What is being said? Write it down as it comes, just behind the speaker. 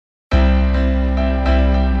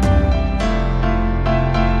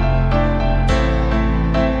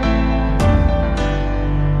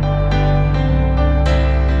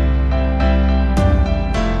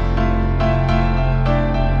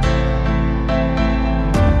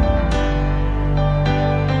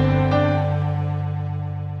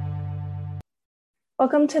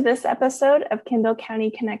Welcome to this episode of Kendall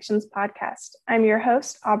County Connections podcast. I'm your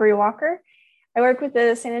host, Aubrey Walker. I work with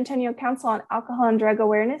the San Antonio Council on Alcohol and Drug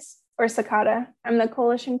Awareness, or SACADA. I'm the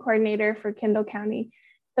coalition coordinator for Kendall County.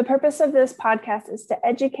 The purpose of this podcast is to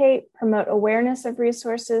educate, promote awareness of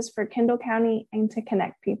resources for Kendall County, and to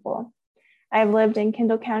connect people. I have lived in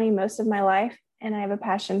Kendall County most of my life, and I have a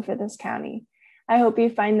passion for this county. I hope you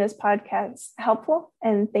find this podcast helpful,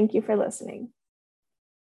 and thank you for listening.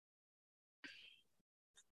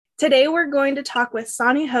 Today, we're going to talk with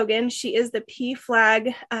Sonny Hogan. She is the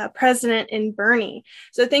PFLAG president in Boerne.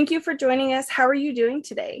 So thank you for joining us. How are you doing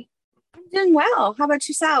today? I'm doing well. How about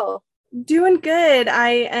yourself? Doing good. I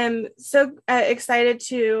am so excited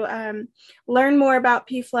to learn more about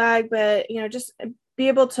PFLAG, but, just be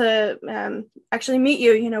able to actually meet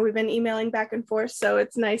you. We've been emailing back and forth, so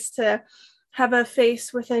it's nice to have a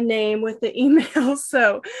face with a name with the email.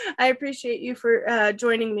 So I appreciate you for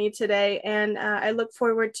joining me today. And I look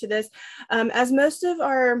forward to this. As most of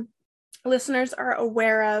our listeners are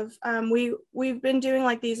aware of, we've been doing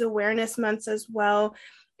like these awareness months as well.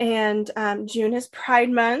 And June is Pride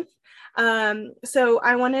Month. So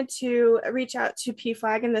I wanted to reach out to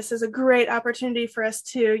PFLAG, and this is a great opportunity for us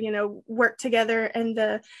to, work together in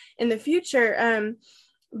the future.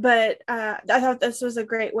 But I thought this was a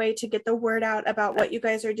great way to get the word out about what you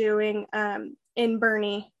guys are doing in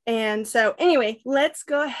Boerne. And so anyway, let's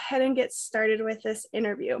go ahead and get started with this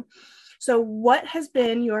interview. So what has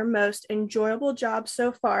been your most enjoyable job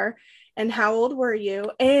so far, and how old were you?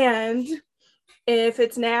 And if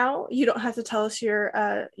it's now, you don't have to tell us your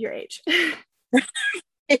age.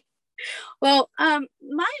 Well,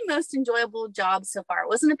 my most enjoyable job so far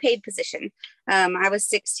wasn't a paid position. I was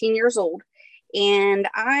 16 years old. And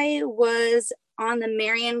I was on the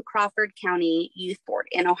Marion Crawford County Youth Board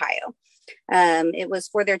in Ohio. It was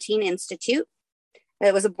for their Teen Institute.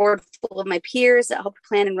 It was a board full of my peers that helped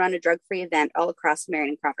plan and run a drug-free event all across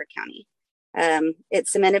Marion and Crawford County. It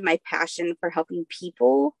cemented my passion for helping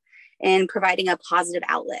people and providing a positive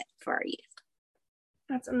outlet for our youth.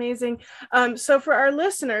 That's amazing. So for our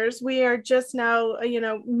listeners, we are just now,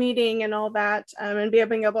 meeting and all that, and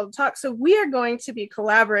being able to talk. So we are going to be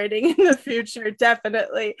collaborating in the future,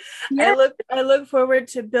 definitely. Yeah. I look forward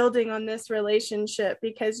to building on this relationship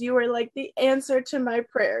because you are like the answer to my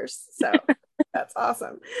prayers. So that's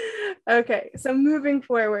awesome. Okay, so moving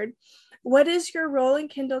forward, what is your role in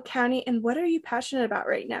Kendall County, and what are you passionate about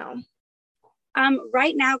right now?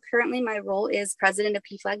 Right now, currently, my role is president of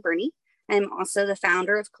PFLAG Boerne. I'm also the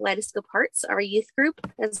founder of Kaleidoscope Hearts, our youth group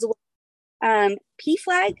as well.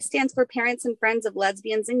 PFLAG stands for Parents and Friends of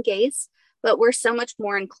Lesbians and Gays, but we're so much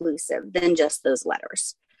more inclusive than just those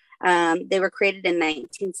letters. They were created in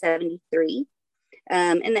 1973,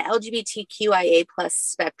 and the LGBTQIA plus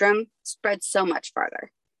spectrum spread so much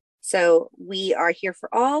farther. So we are here for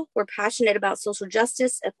all. We're passionate about social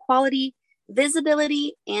justice, equality,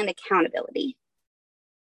 visibility, and accountability.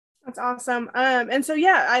 That's awesome. And so,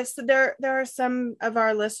 yeah, there are some of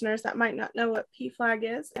our listeners that might not know what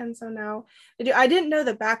PFLAG is. And so now they do. I didn't know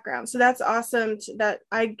the background. So that's awesome that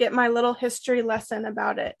I get my little history lesson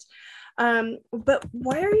about it. But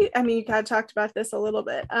why are you, you kind of talked about this a little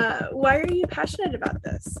bit. Why are you passionate about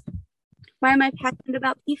this? Why am I passionate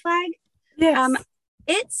about PFLAG? Yes.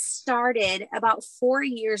 It started about 4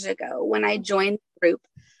 years ago when I joined the group.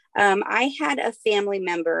 I had a family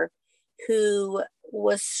member who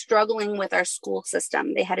was struggling with our school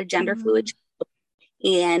system. They had a gender fluid child,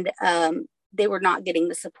 and they were not getting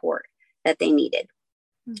the support that they needed.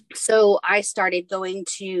 So I started going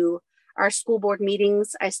to our school board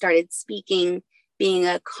meetings. I started speaking, being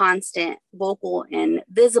a constant, vocal, and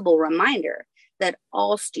visible reminder that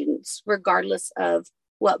all students, regardless of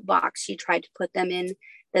what box you tried to put them in,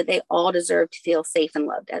 that they all deserve to feel safe and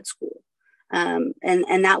loved at school.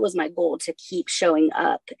 And that was my goal, to keep showing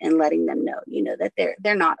up and letting them know, that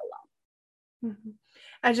they're not alone.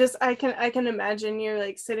 Mm-hmm. I can imagine you're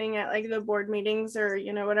like sitting at like the board meetings or,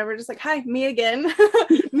 whatever, just like, hi, me again,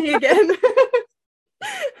 me again.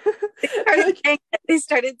 They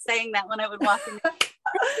started saying that when I would walk in.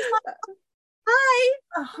 Hi.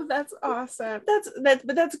 Oh, that's awesome.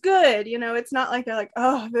 That's good. It's not like they're like,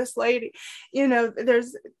 oh, this lady,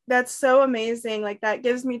 that's so amazing. Like that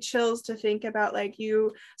gives me chills to think about, like,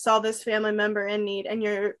 you saw this family member in need and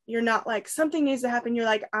you're not like, something needs to happen. You're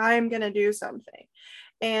like, I'm going to do something.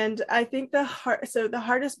 And I think the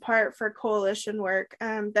hardest part for coalition work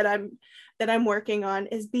that I'm working on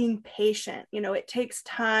is being patient. It takes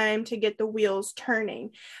time to get the wheels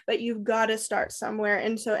turning, but you've got to start somewhere.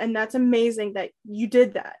 And that's amazing that you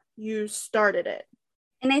did that. You started it.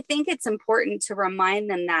 And I think it's important to remind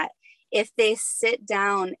them that if they sit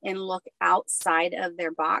down and look outside of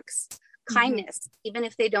their box, kindness, even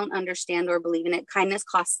if they don't understand or believe in it, kindness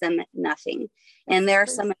costs them nothing. And there are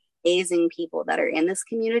some amazing people that are in this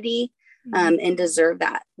community and deserve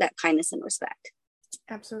that kindness and respect.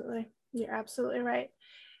 Absolutely. You're absolutely right.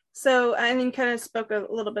 So, I mean, kind of spoke a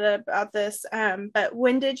little bit about this, but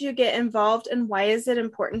when did you get involved and why is it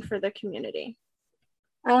important for the community?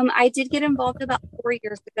 I did get involved about 4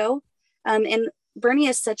 years ago. And Boerne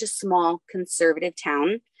is such a small conservative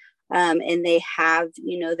town. And they have,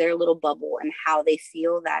 their little bubble and how they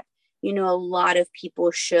feel that, a lot of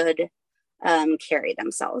people should carry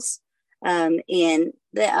themselves. And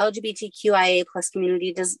the LGBTQIA plus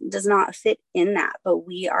community does not fit in that, but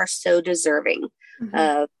we are so deserving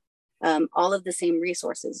of all of the same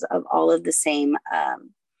resources, of all of the same,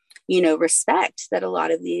 respect that a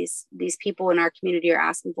lot of these people in our community are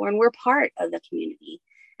asking for. And we're part of the community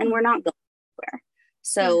and we're not going anywhere.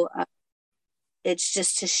 So it's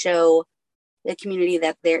just to show the community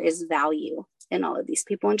that there is value in all of these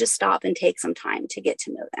people and just stop and take some time to get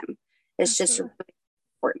to know them. It's just a really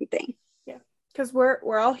important thing. Yeah. Because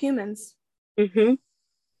we're all humans. We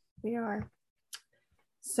are.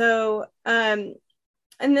 So, and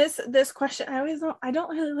this question, I don't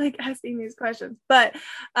really like asking these questions, but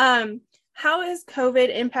how has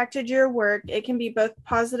COVID impacted your work? It can be both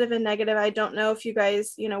positive and negative. I don't know if you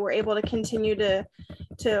guys, were able to continue to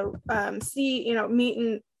see,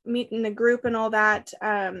 meet in the group and all that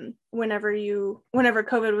whenever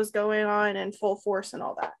COVID was going on in full force and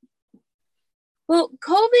all that. Well,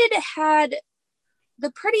 COVID had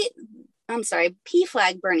PFLAG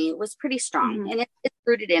Boerne was pretty strong and it's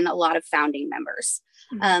rooted in a lot of founding members.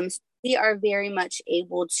 So we are very much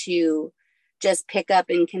able to just pick up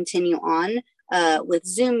and continue on with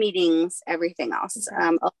Zoom meetings, everything else.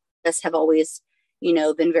 All of us have always,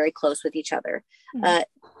 been very close with each other.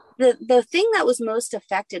 The thing that was most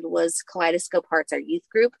affected was Kaleidoscope Hearts, our youth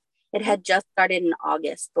group. It had just started in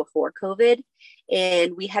August before COVID,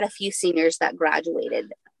 and we had a few seniors that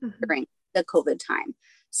graduated during the COVID time.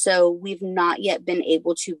 So we've not yet been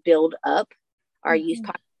able to build up our youth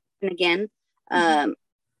population again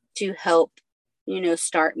to help,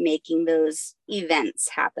 start making those events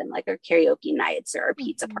happen, like our karaoke nights or our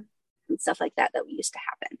pizza parties and stuff like that we used to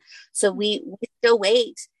happen. So we still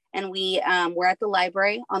wait, and we're at the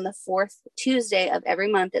library on the fourth Tuesday of every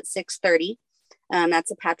month at 6:30. That's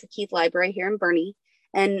the Patrick Heath Library here in Boerne,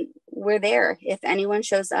 and we're there. If anyone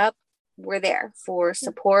shows up, we're there for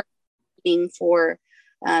support, for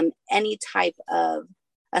any type of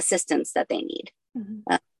assistance that they need.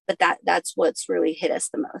 But that's what's really hit us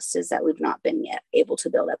the most, is that we've not been yet able to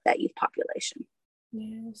build up that youth population.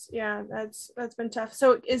 Yes. Yeah, that's been tough.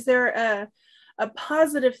 So is there a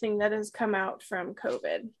positive thing that has come out from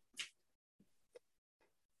COVID?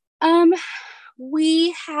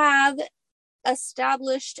 We have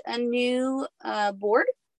established a new board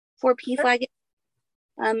for PFLAG.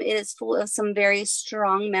 It is full of some very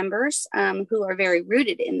strong members who are very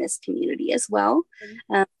rooted in this community as well.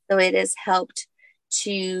 So it has helped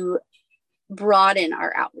to broaden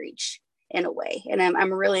our outreach in a way. And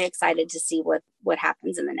I'm really excited to see what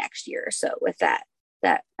happens in the next year or so with that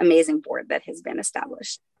amazing board that has been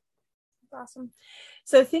established. Awesome.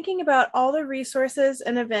 So thinking about all the resources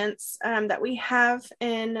and events that we have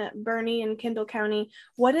in Boerne and Kendall County,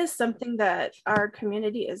 what is something that our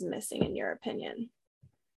community is missing, in your opinion?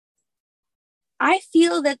 I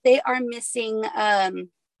feel that they are missing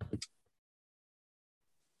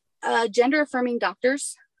gender affirming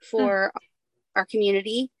doctors for our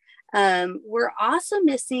community. We're also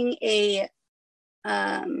missing a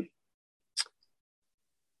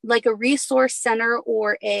resource center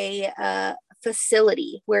or a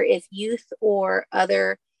facility where if youth or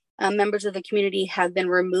other members of the community have been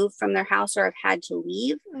removed from their house or have had to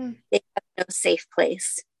leave, they have no safe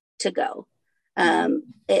place to go.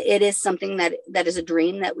 It is something that is a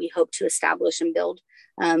dream that we hope to establish and build,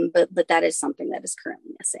 but that is something that is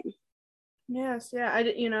currently missing. Yes, yeah, I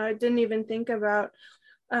didn't even think about,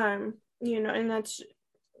 and that's,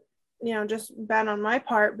 just bad on my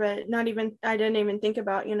part, but I didn't even think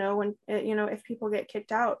about, when, if people get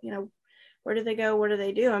kicked out, where do they go? What do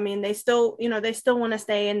they do? I mean, they still want to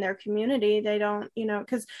stay in their community. They don't,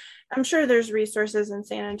 because I'm sure there's resources in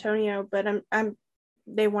San Antonio, but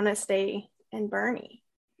they want to stay in Boerne.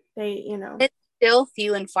 It's still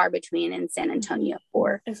few and far between in San Antonio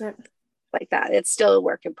or is it like that. It's still a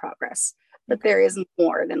work in progress, but there is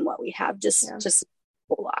more than what we have, just a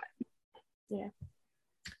whole lot. Yeah.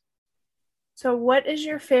 So what is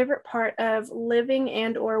your favorite part of living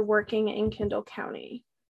and or working in Kendall County?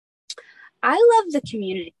 I love the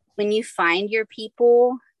community. When you find your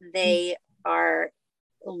people They are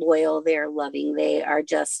loyal, they're loving, they are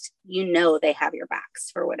just, they have your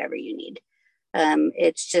backs for whatever you need.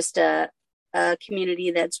 It's just a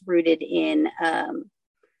community that's rooted in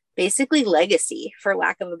basically legacy, for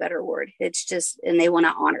lack of a better word. It's just, and they want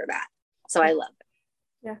to honor that. So I love it.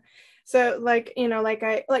 Yeah. So like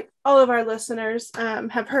all of our listeners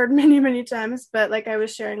have heard many times, but like I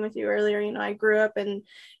was sharing with you earlier, I grew up in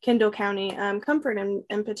Kendall County, Comfort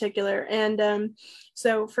in particular. And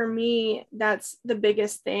so for me, that's the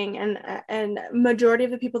biggest thing. And majority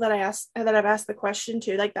of the people that I've asked the question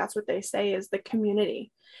to, like, that's what they say is the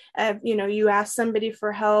community. You ask somebody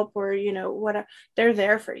for help or, what, they're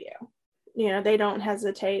there for you. They don't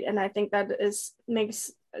hesitate. And I think that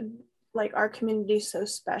makes like our community so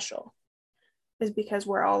special, is because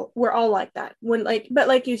we're all like that. But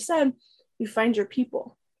like you said, you find your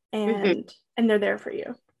people and they're there for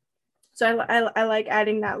you. So I like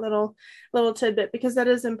adding that little tidbit, because that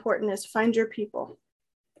is important, is find your people.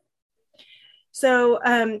 So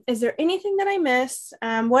is there anything that I missed?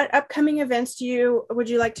 What upcoming events would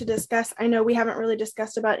you like to discuss? I know we haven't really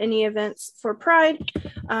discussed about any events for Pride.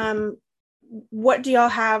 What do y'all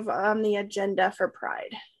have on the agenda for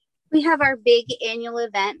Pride? We have our big annual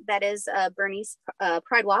event that is Bernie's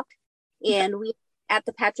Pride Walk, and we at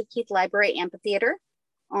the Patrick Keith Library Amphitheater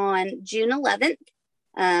on June 11th.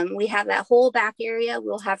 We have that whole back area.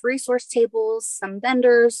 We'll have resource tables, some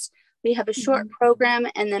vendors. We have a short program,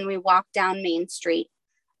 and then we walk down Main Street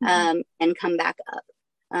and come back up.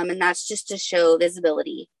 And that's just to show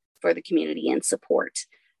visibility for the community and support.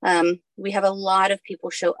 We have a lot of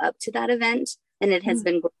people show up to that event, and it has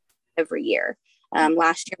been every year.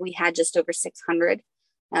 Last year we had just over 600,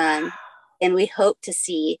 and we hope to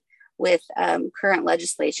see, with current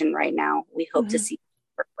legislation right now, we hope to see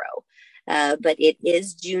grow. But it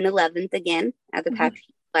is June 11th again at the Patrick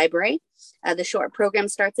Library. The short program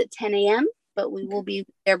starts at 10 a.m., but we will be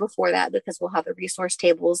there before that because we'll have the resource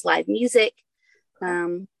tables, live music.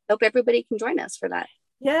 Hope everybody can join us for that.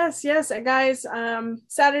 Yes, guys.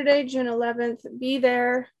 Saturday, June 11th, be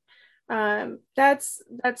there. That's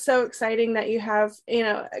so exciting that you have,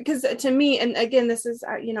 because to me, and again, this is,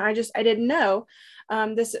 I didn't know,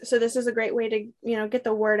 this is a great way to, get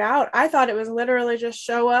the word out. I thought it was literally just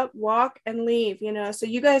show up, walk and leave, so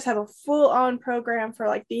you guys have a full on program for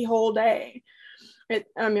like the whole day.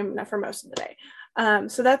 Not for most of the day.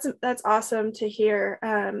 So that's awesome to hear.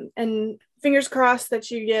 And fingers crossed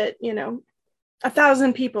that you get,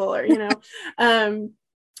 1,000 people or,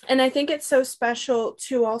 and I think it's so special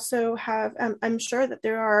to also have, I'm sure that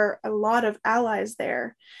there are a lot of allies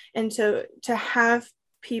there. And to have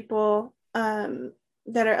people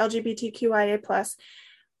that are LGBTQIA plus,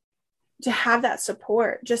 to have that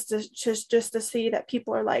support, just to see that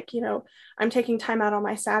people are like, I'm taking time out on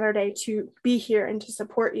my Saturday to be here and to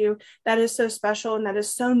support you. That is so special. And that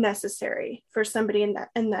is so necessary for somebody in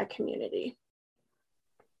that community.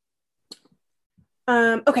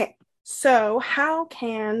 Okay. So how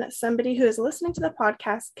can somebody who is listening to the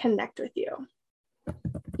podcast connect with you?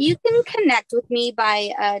 You can connect with me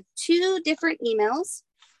by 2 different emails.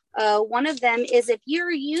 One of them is, if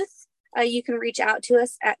you're a youth, you can reach out to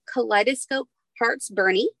us at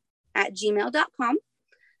kaleidoscopeheartsbernie@gmail.com.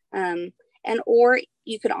 Or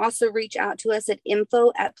you can also reach out to us at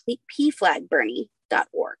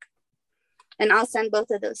info@pflagbernie.org. And I'll send both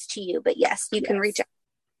of those to you. But yes, you can reach out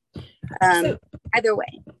either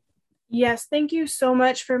way. Yes, thank you so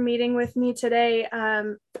much for meeting with me today.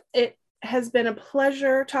 It has been a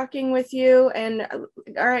pleasure talking with you. And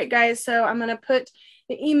all right, guys, so I'm going to put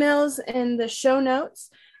the emails in the show notes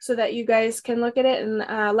so that you guys can look at it. And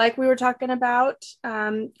like we were talking about,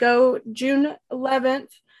 go June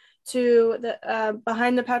 11th to the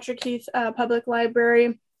behind the Patrick Keith Public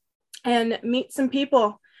Library and meet some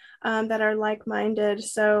people that are like-minded.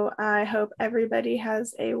 So I hope everybody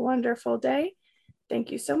has a wonderful day.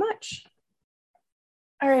 Thank you so much.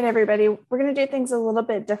 All right, everybody, we're going to do things a little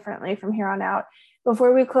bit differently from here on out.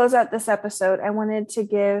 Before we close out this episode, I wanted to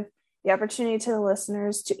give the opportunity to the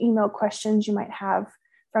listeners to email questions you might have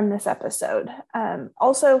from this episode.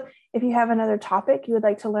 Also, if you have another topic you would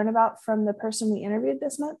like to learn about from the person we interviewed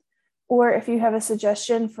this month, or if you have a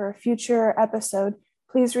suggestion for a future episode,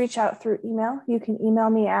 please reach out through email. You can email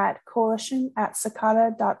me at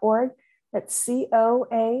coalition@sacada.org. That's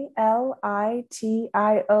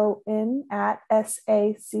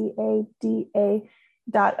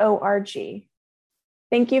COALITION@SACADA.org.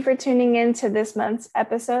 Thank you for tuning in to this month's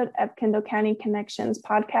episode of Kendall County Connections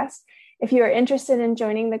podcast. If you are interested in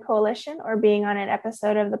joining the coalition or being on an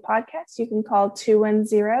episode of the podcast, you can call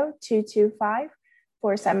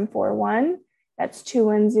 210-225-4741. That's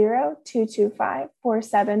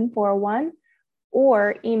 210-225-4741,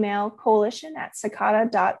 or email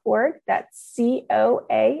coalition@sacada.org. That's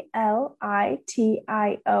COALITION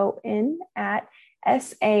at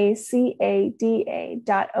SACADA.org.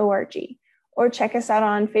 Or check us out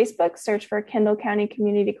on Facebook, search for Kendall County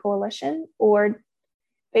Community Coalition, or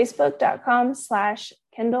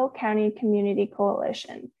facebook.com/Kendall County Community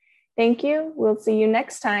Coalition. Thank you. We'll see you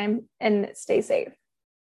next time, and stay safe.